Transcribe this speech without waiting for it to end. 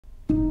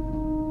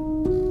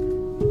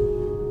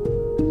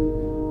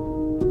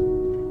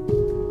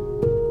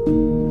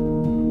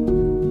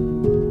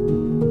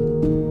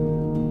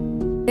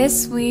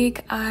This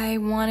week I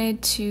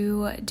wanted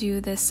to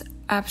do this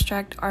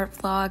abstract art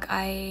vlog.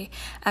 I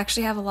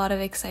actually have a lot of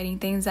exciting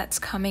things that's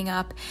coming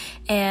up,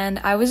 and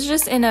I was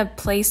just in a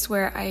place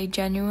where I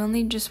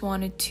genuinely just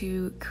wanted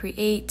to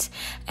create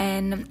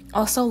and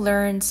also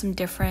learn some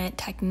different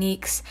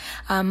techniques.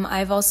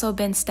 I've also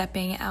been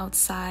stepping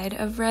outside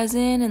of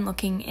resin and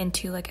looking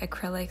into like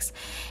acrylics,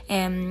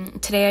 and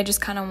today I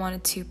just kind of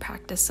wanted to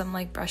practice some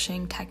like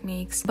brushing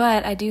techniques,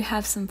 but I do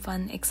have some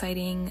fun,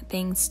 exciting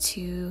things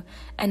to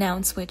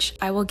announce, which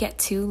I will get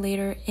to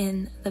later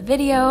in the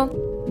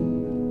video.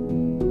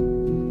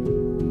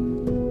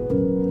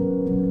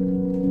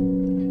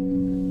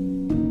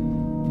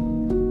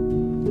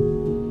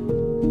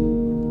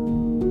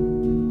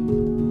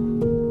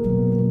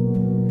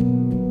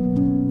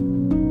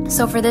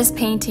 So for this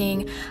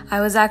painting,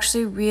 I was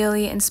actually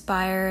really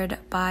inspired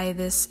by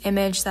this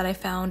image that I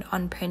found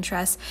on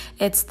Pinterest.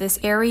 It's this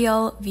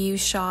aerial view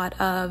shot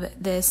of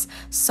this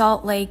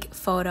Salt Lake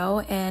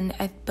photo, and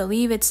I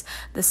believe it's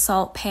the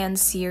Salt Pan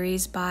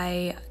series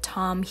by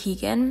Tom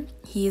Hegan.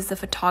 He is the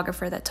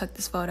photographer that took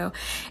this photo,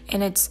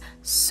 and it's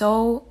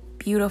so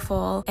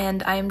beautiful,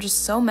 and I am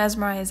just so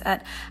mesmerized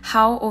at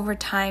how over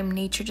time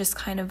nature just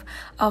kind of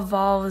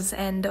evolves,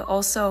 and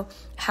also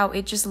how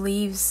it just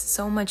leaves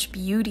so much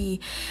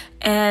beauty.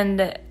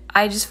 And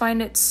I just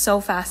find it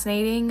so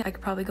fascinating. I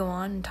could probably go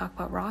on and talk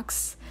about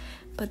rocks,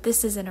 but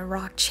this isn't a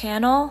rock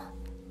channel.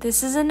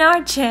 This is an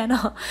art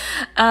channel.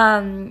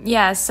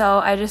 Yeah, so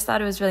I just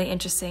thought it was really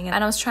interesting,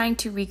 and I was trying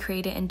to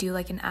recreate it and do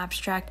like an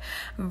abstract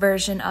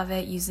version of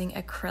it using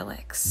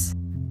acrylics.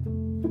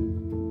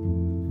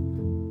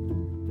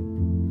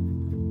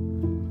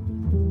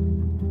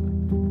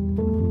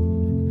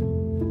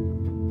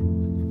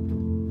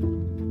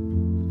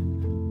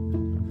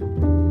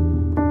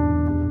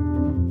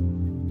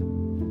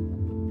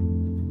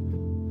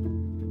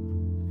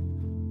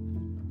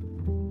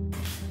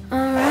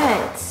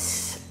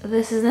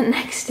 This is the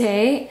next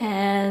day,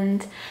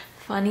 and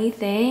funny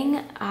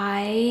thing,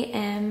 I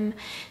am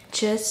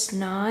just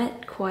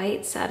not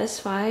quite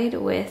satisfied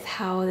with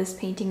how this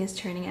painting is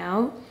turning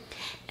out.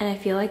 And I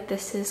feel like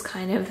this is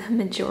kind of the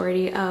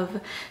majority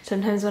of,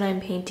 sometimes when I'm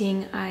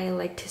painting, I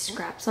like to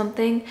scrap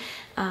something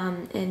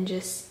and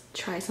just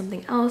try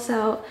something else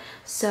out.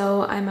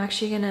 So I'm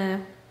actually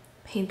gonna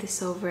paint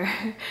this over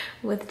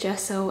with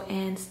gesso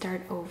and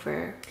start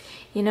over.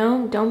 You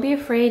know, don't be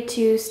afraid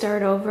to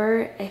start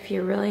over if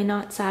you're really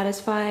not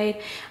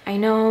satisfied. I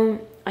know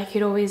I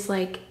could always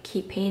like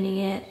keep painting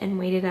it and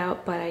wait it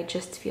out, but I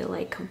just feel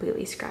like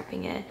completely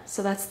scrapping it.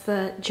 So that's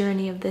the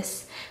journey of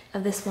this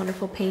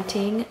wonderful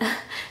painting.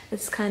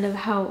 It's kind of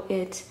how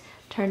it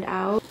turned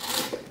out.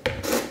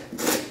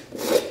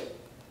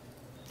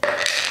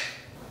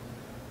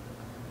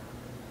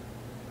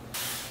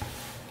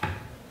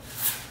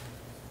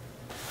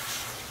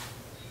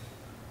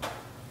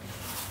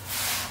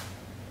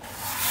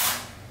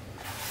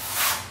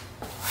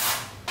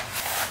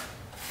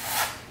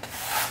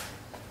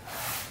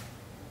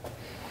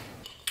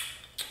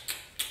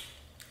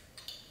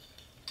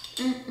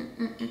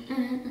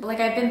 Like,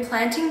 I've been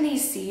planting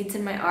these seeds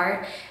in my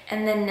art,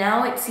 and then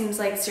now it seems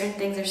like certain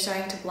things are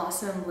starting to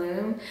blossom and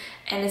bloom,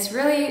 and it's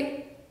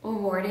really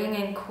rewarding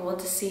and cool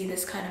to see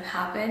this kind of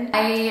happen.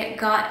 I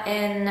got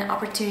an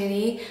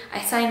opportunity.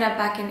 I signed up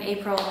back in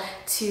April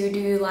to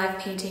do live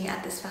painting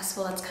at this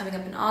festival that's coming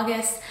up in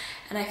August,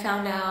 and I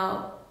found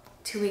out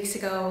 2 weeks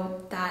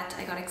ago that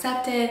I got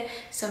accepted.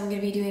 So I'm gonna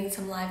be doing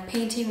some live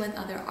painting with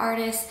other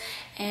artists,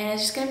 and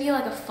it's just gonna be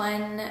like a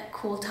fun,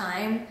 cool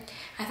time.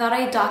 I thought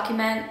I'd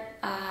document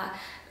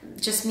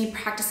just me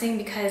practicing,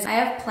 because I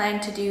have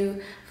planned to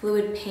do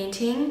fluid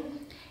painting,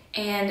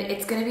 and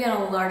it's gonna be on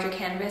a larger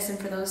canvas. And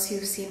for those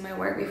who've seen my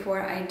work before,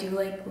 I do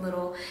like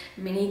little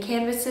mini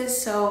canvases,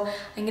 so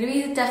I'm gonna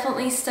be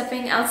definitely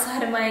stepping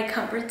outside of my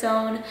comfort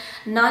zone.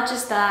 Not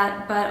just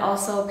that, but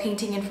also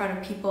painting in front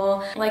of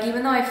people. Like,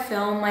 even though I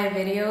film my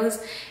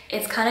videos,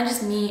 it's kind of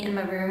just me in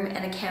my room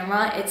and a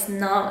camera. It's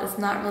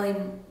not really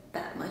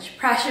that much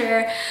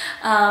pressure.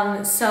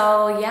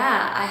 So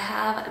yeah, I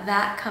have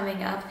that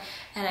coming up,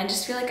 and I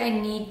just feel like I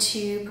need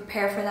to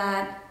prepare for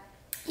that.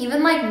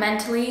 Even like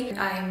mentally,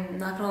 I'm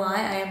not gonna lie,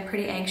 I am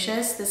pretty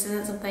anxious. This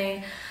isn't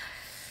something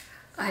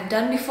I've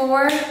done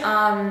before,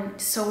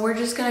 so we're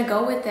just gonna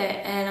go with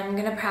it, and I'm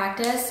gonna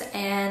practice.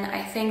 And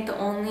I think the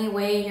only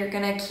way you're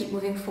gonna keep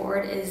moving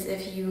forward is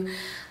if you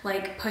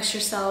like push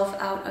yourself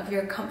out of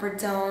your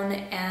comfort zone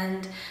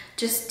and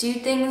just do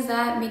things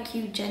that make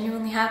you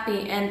genuinely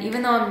happy. And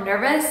even though I'm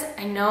nervous,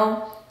 I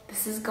know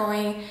this is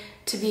going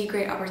to be a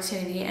great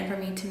opportunity, and for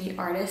me to meet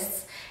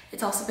artists.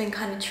 It's also been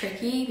kind of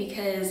tricky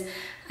because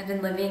I've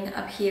been living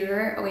up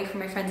here away from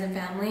my friends and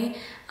family,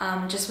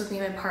 just with me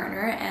and my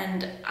partner,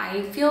 and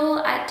I feel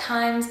at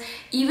times,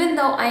 even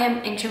though I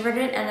am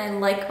introverted and I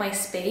like my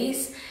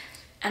space,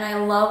 and I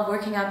love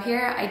working up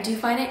here. I do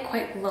find it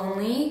quite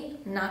lonely,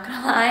 not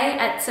gonna lie,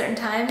 at certain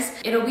times.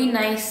 It'll be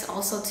nice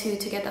also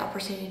to get the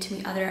opportunity to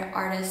meet other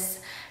artists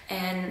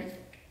and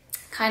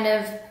kind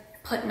of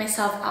put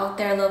myself out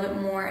there a little bit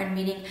more and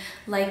meeting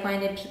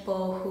like-minded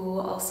people who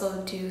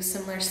also do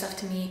similar stuff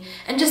to me,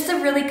 and just to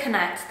really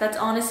connect. That's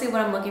honestly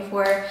what I'm looking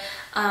for.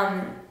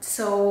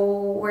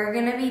 So we're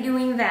gonna be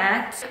doing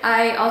that.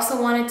 I also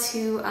wanted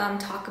to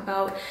talk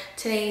about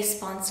today's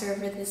sponsor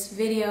for this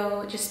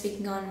video, just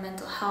speaking on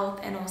mental health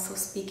and also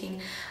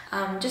speaking,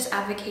 just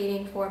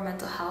advocating for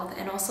mental health,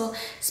 and also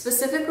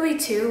specifically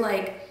too,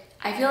 like,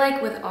 I feel like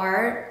with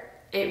art,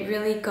 it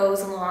really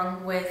goes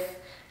along with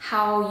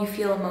how you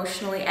feel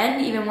emotionally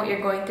and even what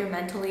you're going through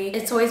mentally.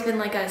 It's always been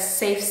like a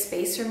safe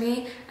space for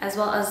me, as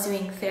well as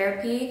doing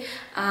therapy,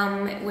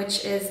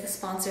 which is the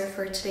sponsor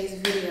for today's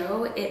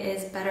video. It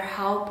is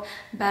BetterHelp,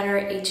 Better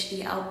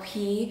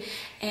HELP.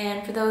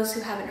 And for those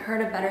who haven't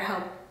heard of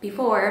BetterHelp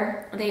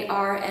before, they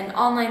are an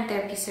online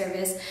therapy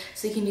service.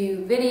 So you can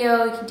do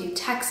video, you can do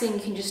texting, you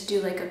can just do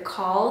like a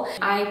call.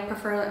 I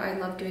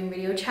love doing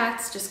video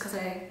chats just because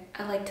I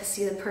like to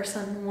see the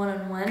person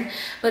one-on-one,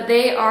 but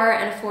they are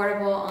an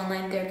affordable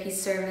online therapy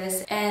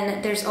service,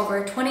 and there's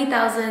over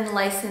 20,000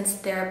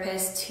 licensed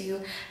therapists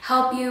to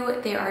help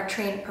you. They are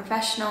trained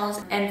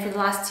professionals, and for the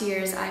last 2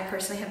 years, I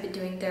personally have been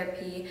doing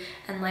therapy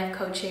and life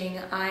coaching.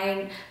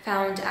 I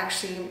found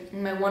actually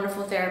my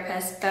wonderful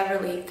therapist,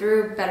 Beverly,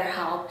 through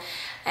BetterHelp,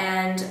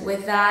 and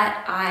with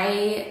that,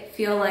 I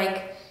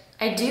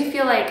do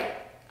feel like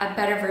a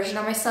better version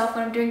of myself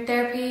when I'm doing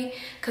therapy,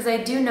 because I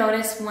do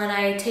notice when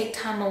I take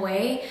time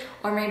away,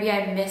 or maybe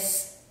I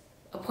miss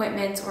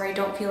appointments, or I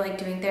don't feel like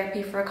doing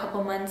therapy for a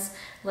couple months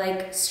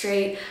like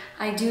straight,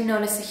 I do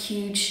notice a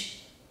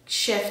huge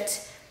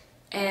shift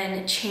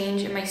and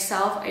change in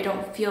myself. I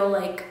don't feel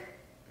like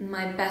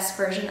my best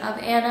version of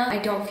Anna. I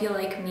don't feel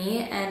like me,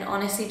 and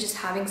honestly just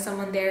having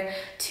someone there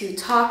to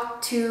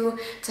talk to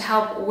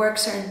help work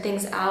certain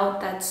things out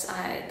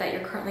that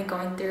you're currently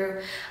going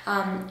through,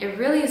 it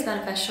really is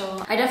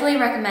beneficial. I definitely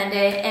recommend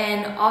it,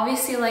 and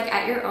obviously like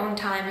at your own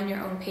time and your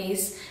own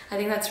pace. I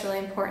think that's really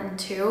important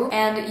too.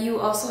 And you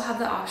also have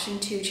the option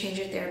to change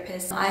your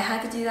therapist. I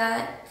had to do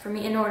that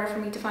in order for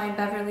me to find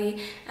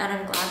Beverly, and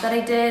I'm glad that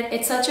I did.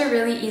 It's such a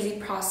really easy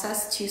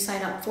process to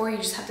sign up for. You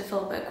just have to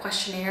fill up a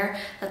questionnaire.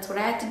 That's what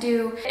I had to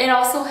do. It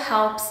also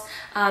helps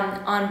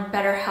on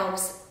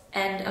BetterHelp's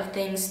end of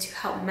things to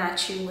help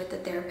match you with the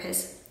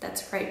therapist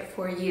that's right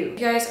for you. If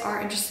you guys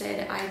are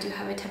interested, I do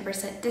have a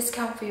 10%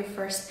 discount for your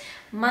first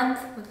month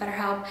with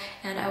BetterHelp,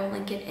 and I will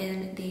link it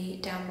in the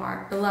down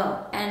bar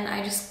below. And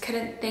I just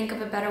couldn't think of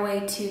a better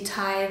way to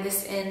tie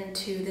this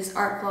into this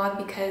art vlog,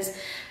 because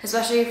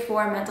especially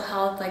for mental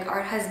health, like,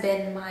 art has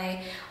been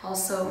my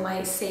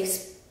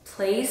safe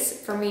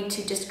place for me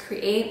to just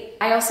create.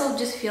 I also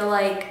just feel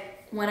like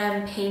when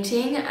I'm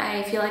painting,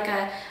 I feel like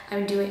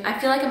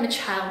I'm a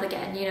child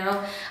again, you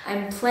know?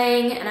 I'm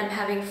playing and I'm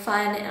having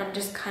fun and I'm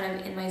just kind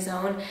of in my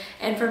zone.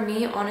 And for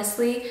me,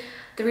 honestly,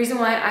 the reason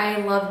why I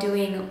love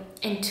doing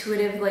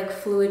intuitive, like,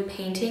 fluid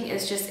painting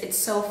is just, it's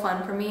so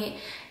fun for me.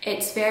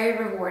 It's very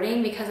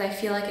rewarding because I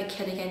feel like a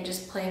kid again,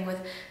 just playing with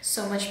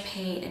so much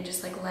paint and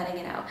just like letting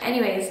it out.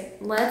 Anyways,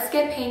 let's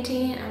get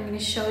painting. I'm gonna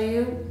show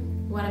you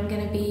what I'm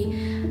gonna be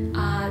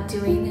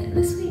doing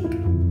this week.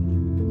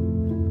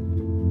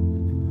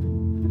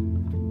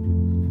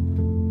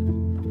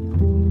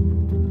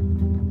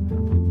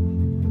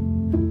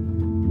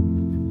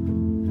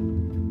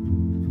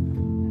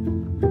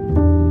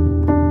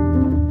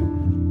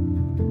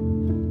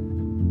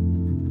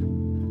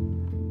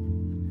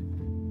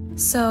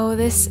 So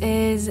this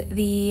is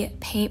the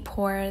paint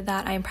pour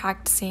that I'm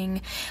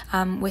practicing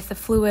with the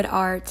fluid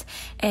art,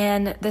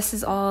 and this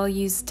is all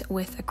used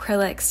with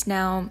acrylics.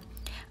 Now,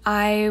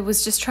 I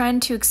was just trying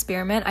to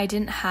experiment. I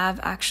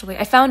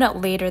found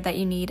out later that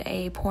you need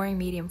a pouring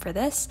medium for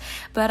this,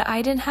 but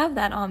I didn't have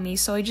that on me,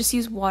 so I just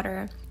used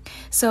water.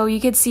 So you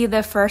could see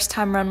the first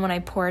time run when I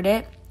poured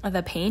it,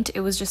 the paint,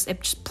 it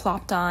just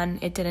plopped on.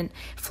 It didn't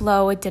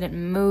flow, it didn't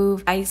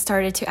move. I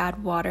started to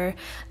add water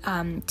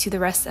to the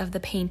rest of the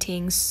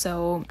paintings,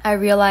 so I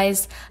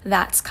realized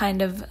that's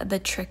kind of the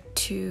trick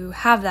to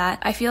have that.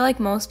 I feel like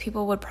most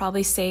people would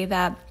probably say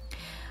that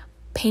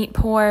paint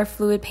pour,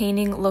 fluid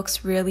painting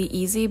looks really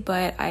easy,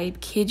 but I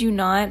kid you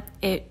not,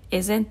 it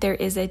isn't. There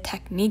is a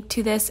technique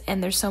to this,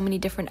 and there's so many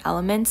different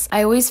elements.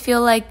 I always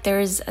feel like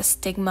there's a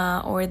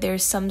stigma, or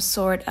there's some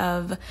sort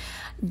of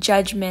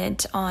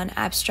judgment on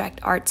abstract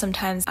art.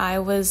 Sometimes I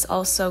was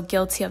also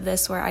guilty of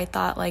this, where I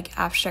thought like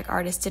abstract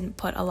artists didn't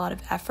put a lot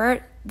of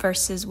effort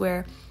versus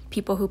where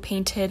people who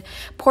painted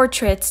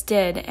portraits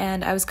did,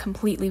 and I was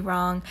completely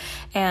wrong.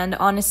 And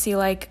honestly,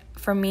 like,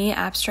 for me,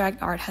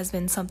 abstract art has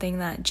been something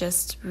that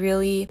just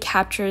really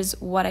captures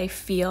what I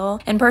feel,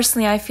 and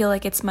personally I feel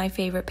like it's my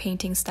favorite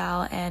painting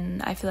style,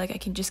 and I feel like I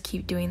can just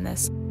keep doing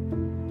this.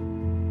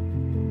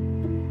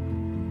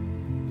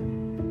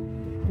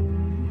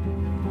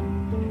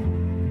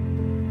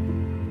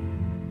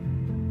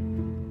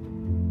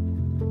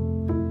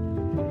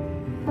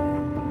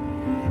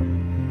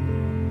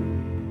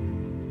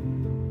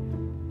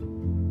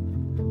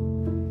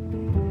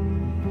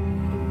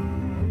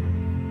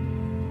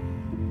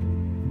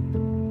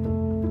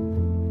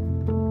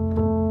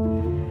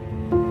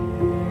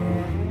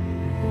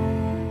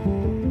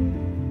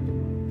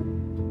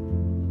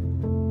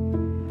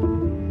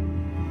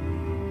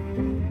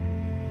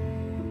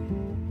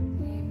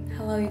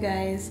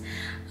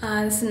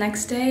 This is the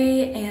next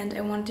day, and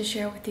I wanted to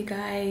share with you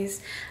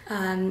guys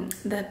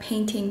the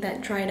painting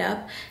that dried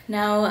up.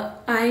 Now,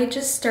 I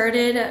just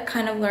started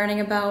kind of learning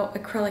about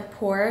acrylic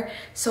pour,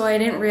 so I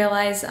didn't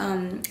realize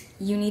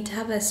you need to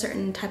have a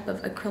certain type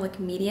of acrylic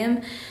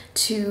medium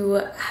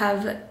to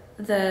have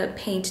the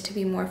paint to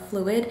be more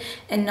fluid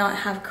and not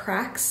have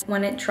cracks.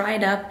 When it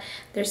dried up,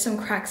 there's some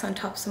cracks on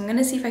top, so I'm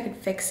gonna see if I can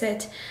fix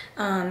it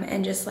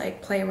and just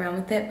like play around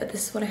with it, but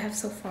this is what I have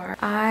so far.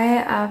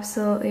 I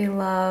absolutely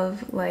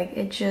love, like,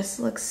 it just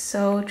looks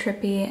so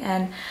trippy,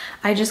 and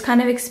I just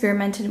kind of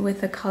experimented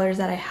with the colors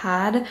that I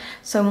had,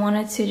 so I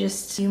wanted to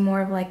just do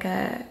more of like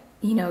a,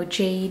 you know,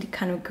 jade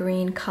kind of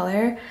green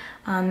color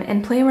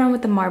and play around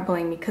with the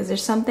marbling, because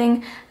there's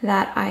something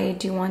that I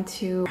do want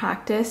to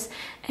practice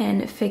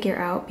and figure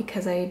out,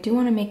 because I do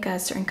want to make a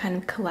certain kind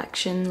of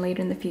collection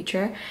later in the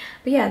future.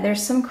 But yeah,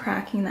 there's some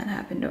cracking that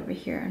happened over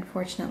here,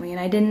 unfortunately, and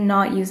I did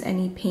not use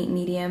any paint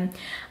medium.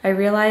 I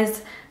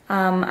realized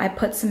I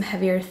put some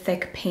heavier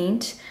thick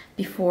paint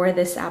before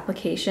this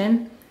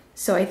application,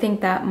 so I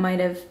think that might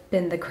have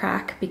been the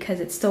crack, because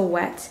it's still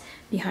wet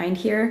behind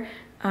here.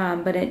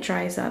 But it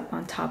dries up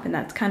on top, and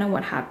that's kind of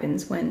what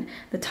happens when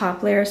the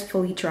top layer is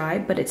fully dry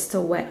but it's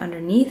still wet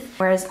underneath,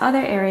 whereas other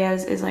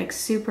areas is like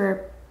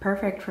super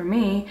perfect for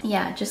me.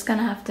 Yeah, just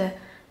gonna have to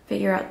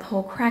figure out the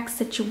whole crack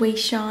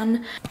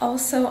situation.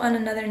 Also, on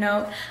another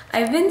note,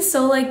 I've been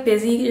so like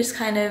busy just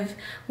kind of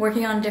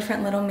working on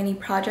different little mini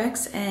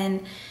projects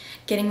and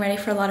getting ready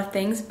for a lot of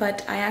things,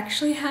 but I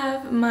actually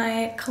have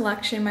my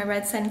collection, my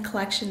red sand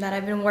collection that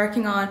I've been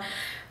working on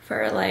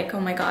for like, oh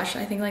my gosh,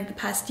 I think like the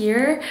past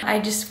year. I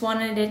just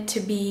wanted it to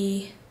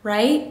be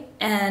right,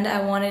 and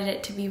I wanted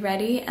it to be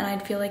ready, and I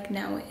feel like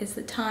now is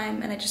the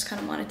time, and I just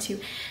kind of wanted to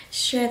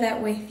share that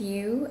with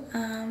you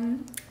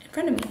in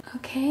front of me.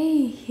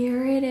 Okay,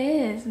 here it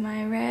is,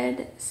 my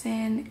red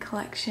sand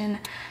collection.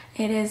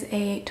 It is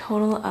a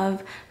total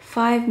of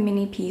 5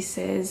 mini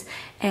pieces,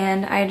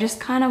 and I just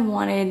kind of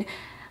wanted,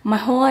 my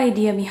whole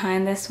idea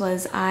behind this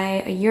was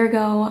a year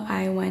ago,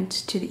 I went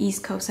to the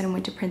East Coast and I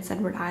went to Prince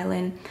Edward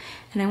Island,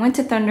 and I went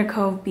to Thunder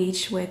Cove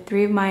Beach with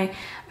 3 of my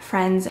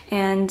friends,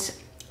 and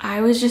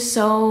I was just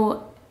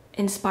so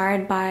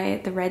inspired by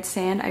the red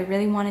sand. I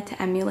really wanted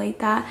to emulate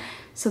that.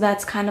 So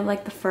that's kind of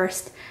like the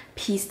first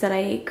piece that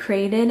I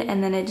created,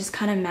 and then it just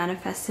kind of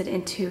manifested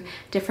into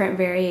different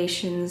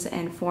variations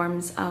and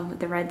forms of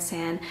the red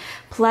sand.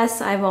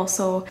 Plus, I've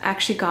also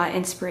actually got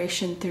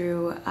inspiration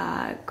through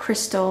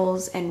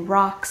crystals and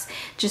rocks,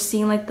 just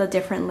seeing like the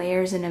different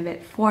layers and of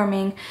it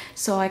forming.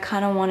 So I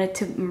kind of wanted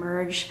to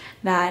merge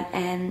that,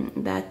 and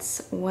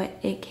that's what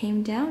it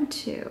came down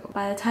to.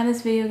 By the time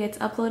this video gets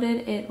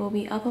uploaded, it will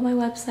be up on my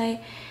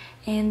website,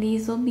 and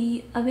these will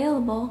be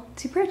available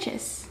to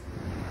purchase.